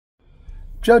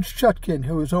Judge Chutkan,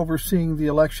 who is overseeing the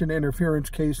election interference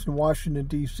case in Washington,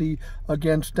 D.C.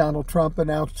 against Donald Trump,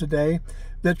 announced today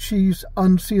that she's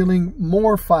unsealing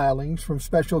more filings from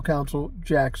special counsel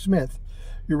Jack Smith.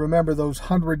 You remember those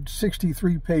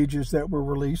 163 pages that were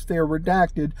released. They are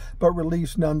redacted, but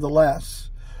released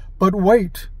nonetheless. But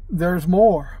wait, there's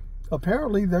more.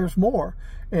 Apparently there's more,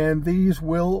 and these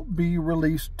will be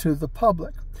released to the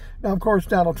public. Now, of course,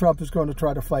 Donald Trump is going to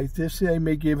try to fight this. They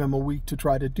may give him a week to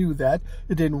try to do that.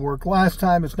 It didn't work last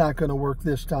time. It's not going to work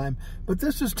this time. But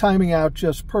this is timing out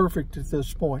just perfect at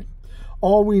this point.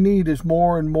 All we need is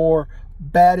more and more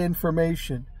bad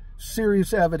information,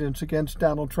 serious evidence against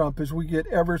Donald Trump as we get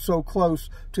ever so close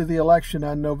to the election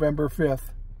on November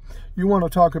 5th. You want to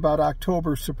talk about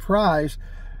October surprise?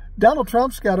 Donald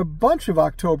Trump's got a bunch of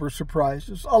October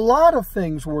surprises, a lot of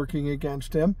things working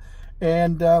against him,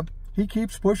 and he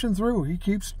keeps pushing through. He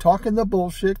keeps talking the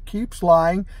bullshit, keeps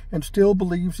lying, and still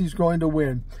believes he's going to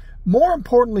win. More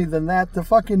importantly than that, the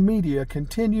fucking media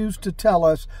continues to tell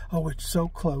us, oh, it's so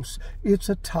close. It's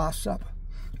a toss-up.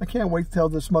 I can't wait till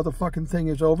this motherfucking thing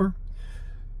is over.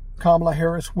 Kamala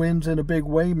Harris wins in a big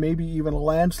way, maybe even a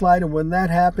landslide. And when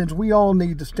that happens, we all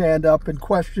need to stand up and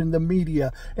question the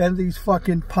media and these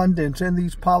fucking pundits and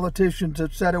these politicians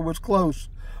that said it was close.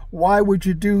 Why would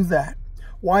you do that?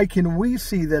 Why can we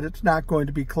see that it's not going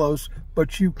to be close,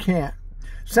 but you can't?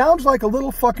 Sounds like a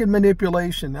little fucking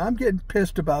manipulation. I'm getting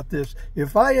pissed about this.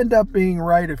 If I end up being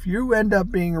right, if you end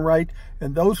up being right,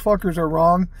 and those fuckers are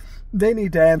wrong, they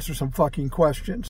need to answer some fucking questions.